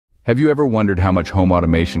Have you ever wondered how much home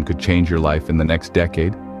automation could change your life in the next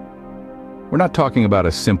decade? We're not talking about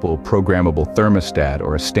a simple programmable thermostat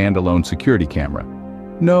or a standalone security camera.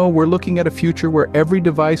 No, we're looking at a future where every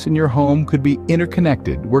device in your home could be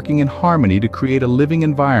interconnected, working in harmony to create a living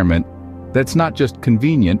environment that's not just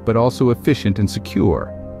convenient but also efficient and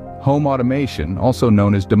secure. Home automation, also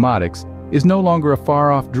known as domotics, is no longer a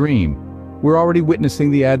far-off dream. We're already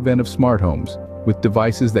witnessing the advent of smart homes, with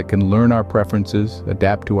devices that can learn our preferences,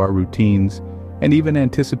 adapt to our routines, and even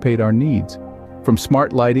anticipate our needs. From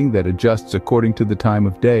smart lighting that adjusts according to the time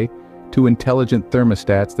of day, to intelligent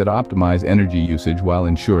thermostats that optimize energy usage while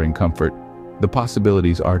ensuring comfort, the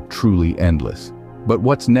possibilities are truly endless. But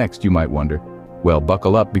what's next, you might wonder? Well,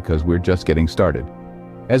 buckle up because we're just getting started.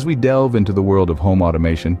 As we delve into the world of home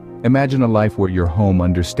automation, imagine a life where your home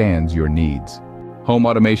understands your needs. Home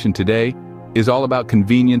automation today is all about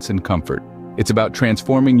convenience and comfort. It's about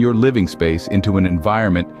transforming your living space into an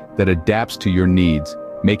environment that adapts to your needs,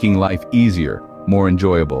 making life easier, more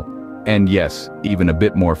enjoyable, and yes, even a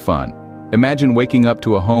bit more fun. Imagine waking up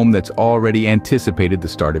to a home that's already anticipated the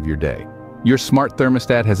start of your day. Your smart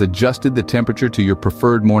thermostat has adjusted the temperature to your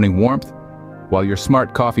preferred morning warmth, while your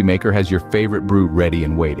smart coffee maker has your favorite brew ready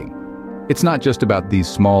and waiting. It's not just about these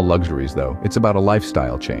small luxuries though, it's about a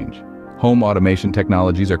lifestyle change. Home automation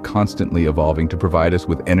technologies are constantly evolving to provide us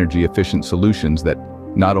with energy-efficient solutions that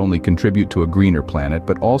not only contribute to a greener planet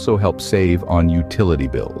but also help save on utility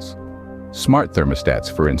bills. Smart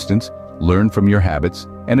thermostats, for instance, learn from your habits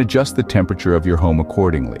and adjust the temperature of your home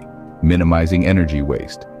accordingly, minimizing energy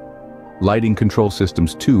waste. Lighting control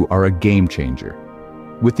systems too are a game changer.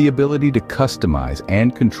 With the ability to customize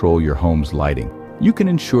and control your home's lighting, you can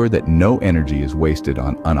ensure that no energy is wasted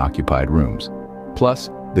on unoccupied rooms.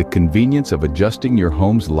 Plus, the convenience of adjusting your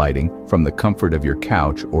home's lighting from the comfort of your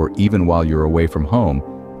couch or even while you're away from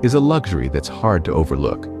home is a luxury that's hard to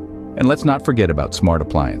overlook. And let's not forget about smart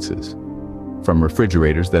appliances. From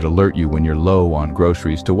refrigerators that alert you when you're low on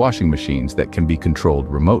groceries to washing machines that can be controlled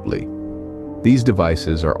remotely. These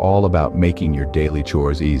devices are all about making your daily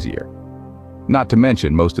chores easier. Not to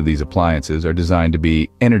mention, most of these appliances are designed to be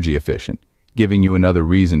energy efficient, giving you another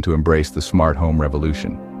reason to embrace the smart home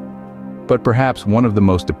revolution. But perhaps one of the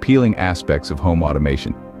most appealing aspects of home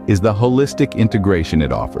automation is the holistic integration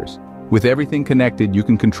it offers. With everything connected, you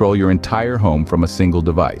can control your entire home from a single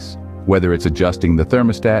device. Whether it's adjusting the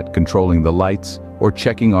thermostat, controlling the lights, or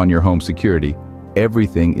checking on your home security,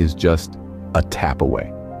 everything is just a tap away.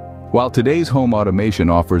 While today's home automation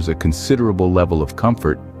offers a considerable level of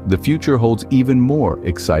comfort, the future holds even more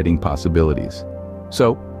exciting possibilities.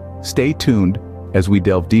 So, stay tuned as we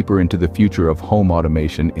delve deeper into the future of home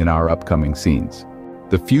automation in our upcoming scenes.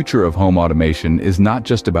 The future of home automation is not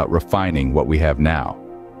just about refining what we have now.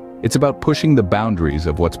 It's about pushing the boundaries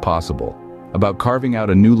of what's possible, about carving out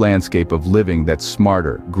a new landscape of living that's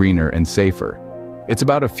smarter, greener, and safer. It's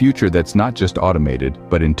about a future that's not just automated,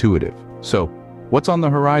 but intuitive. So, what's on the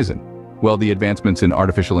horizon? Well, the advancements in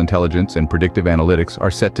artificial intelligence and predictive analytics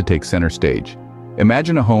are set to take center stage.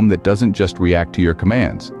 Imagine a home that doesn't just react to your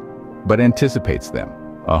commands, but anticipates them.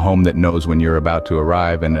 A home that knows when you're about to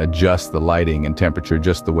arrive and adjusts the lighting and temperature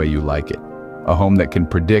just the way you like it. A home that can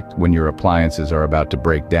predict when your appliances are about to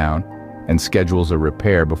break down and schedules a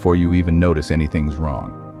repair before you even notice anything's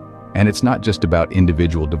wrong. And it's not just about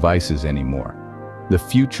individual devices anymore. The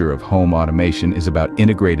future of home automation is about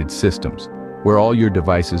integrated systems, where all your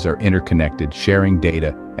devices are interconnected, sharing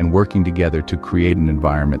data, and working together to create an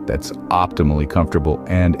environment that's optimally comfortable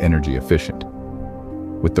and energy efficient.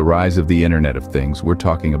 With the rise of the Internet of Things, we're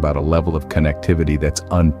talking about a level of connectivity that's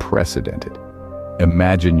unprecedented.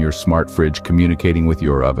 Imagine your smart fridge communicating with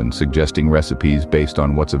your oven, suggesting recipes based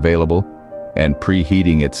on what's available, and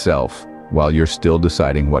preheating itself while you're still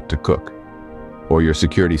deciding what to cook. Or your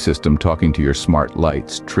security system talking to your smart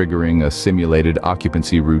lights, triggering a simulated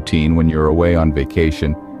occupancy routine when you're away on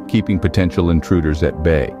vacation, keeping potential intruders at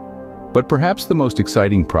bay. But perhaps the most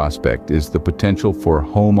exciting prospect is the potential for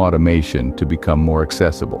home automation to become more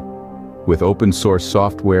accessible. With open source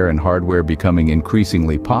software and hardware becoming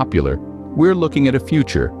increasingly popular, we're looking at a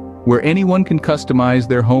future where anyone can customize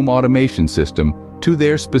their home automation system to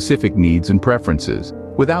their specific needs and preferences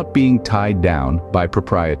without being tied down by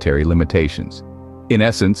proprietary limitations. In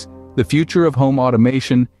essence, the future of home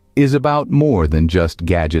automation is about more than just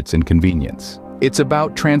gadgets and convenience. It's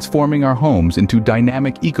about transforming our homes into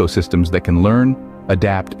dynamic ecosystems that can learn,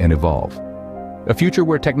 adapt, and evolve. A future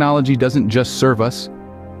where technology doesn't just serve us,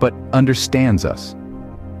 but understands us.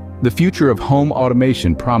 The future of home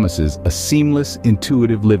automation promises a seamless,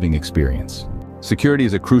 intuitive living experience. Security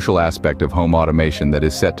is a crucial aspect of home automation that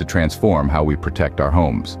is set to transform how we protect our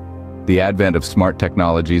homes. The advent of smart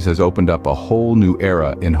technologies has opened up a whole new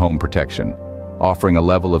era in home protection, offering a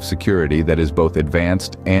level of security that is both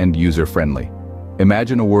advanced and user-friendly.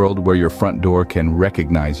 Imagine a world where your front door can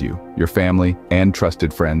recognize you, your family, and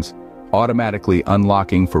trusted friends, automatically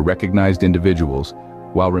unlocking for recognized individuals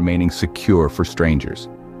while remaining secure for strangers.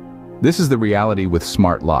 This is the reality with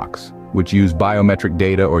smart locks, which use biometric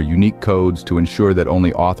data or unique codes to ensure that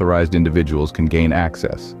only authorized individuals can gain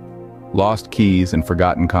access. Lost keys and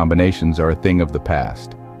forgotten combinations are a thing of the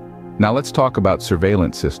past. Now let's talk about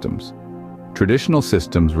surveillance systems. Traditional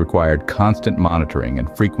systems required constant monitoring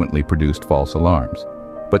and frequently produced false alarms.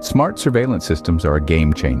 But smart surveillance systems are a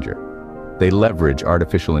game changer. They leverage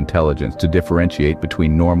artificial intelligence to differentiate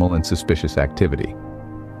between normal and suspicious activity.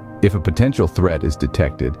 If a potential threat is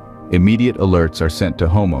detected, immediate alerts are sent to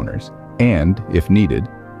homeowners and, if needed,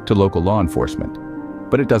 to local law enforcement.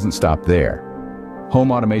 But it doesn't stop there.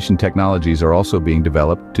 Home automation technologies are also being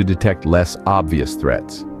developed to detect less obvious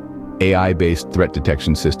threats. AI-based threat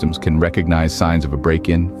detection systems can recognize signs of a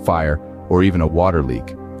break-in, fire, or even a water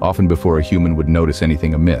leak, often before a human would notice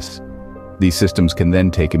anything amiss. These systems can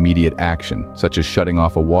then take immediate action, such as shutting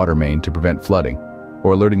off a water main to prevent flooding,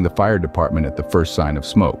 or alerting the fire department at the first sign of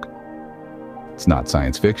smoke. It's not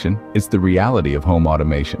science fiction, it's the reality of home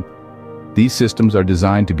automation. These systems are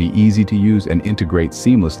designed to be easy to use and integrate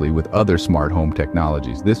seamlessly with other smart home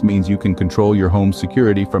technologies. This means you can control your home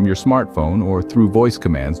security from your smartphone or through voice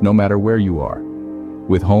commands no matter where you are.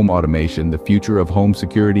 With home automation, the future of home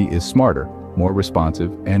security is smarter, more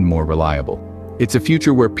responsive, and more reliable. It's a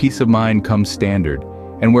future where peace of mind comes standard,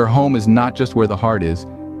 and where home is not just where the heart is,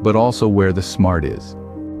 but also where the smart is.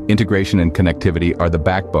 Integration and connectivity are the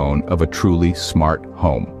backbone of a truly smart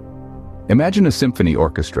home. Imagine a symphony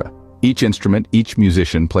orchestra. Each instrument, each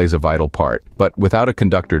musician plays a vital part, but without a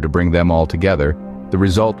conductor to bring them all together, the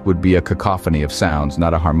result would be a cacophony of sounds,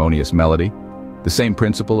 not a harmonious melody. The same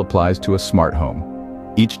principle applies to a smart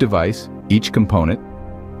home. Each device, each component,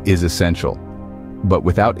 is essential. But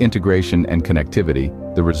without integration and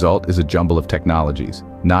connectivity, the result is a jumble of technologies,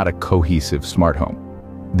 not a cohesive smart home.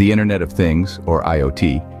 The Internet of Things, or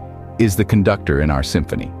IoT, is the conductor in our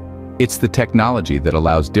symphony. It's the technology that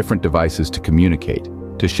allows different devices to communicate,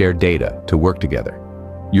 to share data, to work together.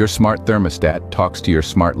 Your smart thermostat talks to your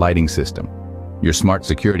smart lighting system. Your smart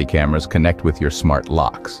security cameras connect with your smart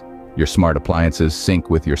locks. Your smart appliances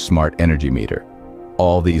sync with your smart energy meter.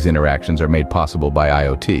 All these interactions are made possible by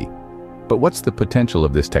IoT. But what's the potential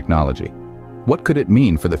of this technology? What could it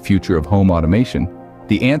mean for the future of home automation?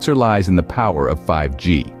 The answer lies in the power of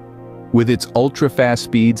 5G. With its ultra-fast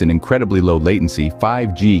speeds and incredibly low latency,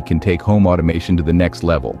 5G can take home automation to the next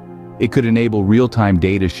level. It could enable real-time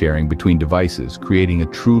data sharing between devices, creating a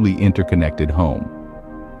truly interconnected home.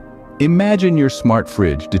 Imagine your smart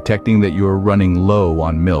fridge detecting that you're running low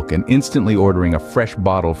on milk and instantly ordering a fresh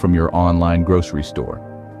bottle from your online grocery store.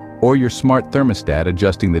 Or your smart thermostat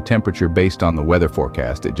adjusting the temperature based on the weather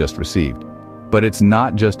forecast it just received. But it's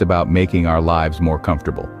not just about making our lives more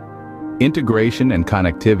comfortable. Integration and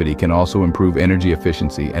connectivity can also improve energy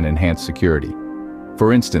efficiency and enhance security.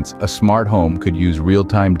 For instance, a smart home could use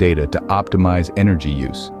real-time data to optimize energy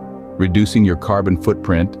use, reducing your carbon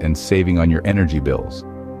footprint and saving on your energy bills.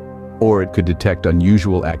 Or it could detect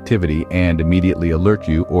unusual activity and immediately alert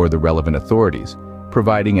you or the relevant authorities,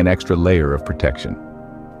 providing an extra layer of protection.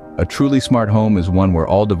 A truly smart home is one where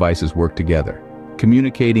all devices work together,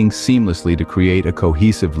 communicating seamlessly to create a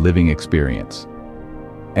cohesive living experience.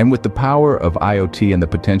 And with the power of IoT and the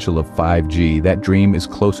potential of 5G, that dream is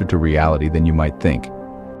closer to reality than you might think.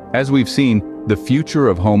 As we've seen, the future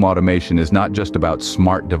of home automation is not just about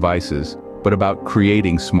smart devices, but about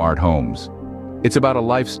creating smart homes. It's about a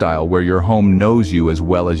lifestyle where your home knows you as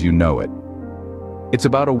well as you know it. It's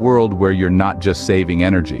about a world where you're not just saving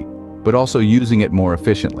energy, but also using it more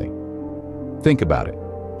efficiently. Think about it.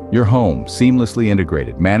 Your home, seamlessly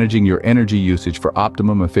integrated, managing your energy usage for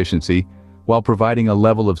optimum efficiency, while providing a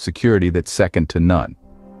level of security that's second to none.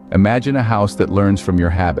 Imagine a house that learns from your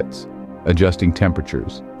habits, adjusting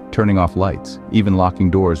temperatures, turning off lights, even locking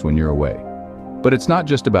doors when you're away. But it's not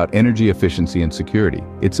just about energy efficiency and security,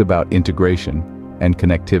 it's about integration and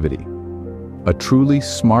connectivity. A truly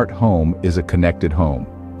smart home is a connected home,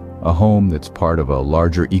 a home that's part of a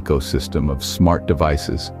larger ecosystem of smart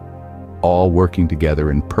devices, all working together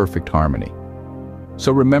in perfect harmony.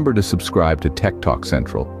 So remember to subscribe to Tech Talk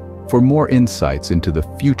Central for more insights into the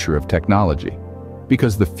future of technology,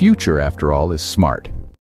 because the future, after all, is smart.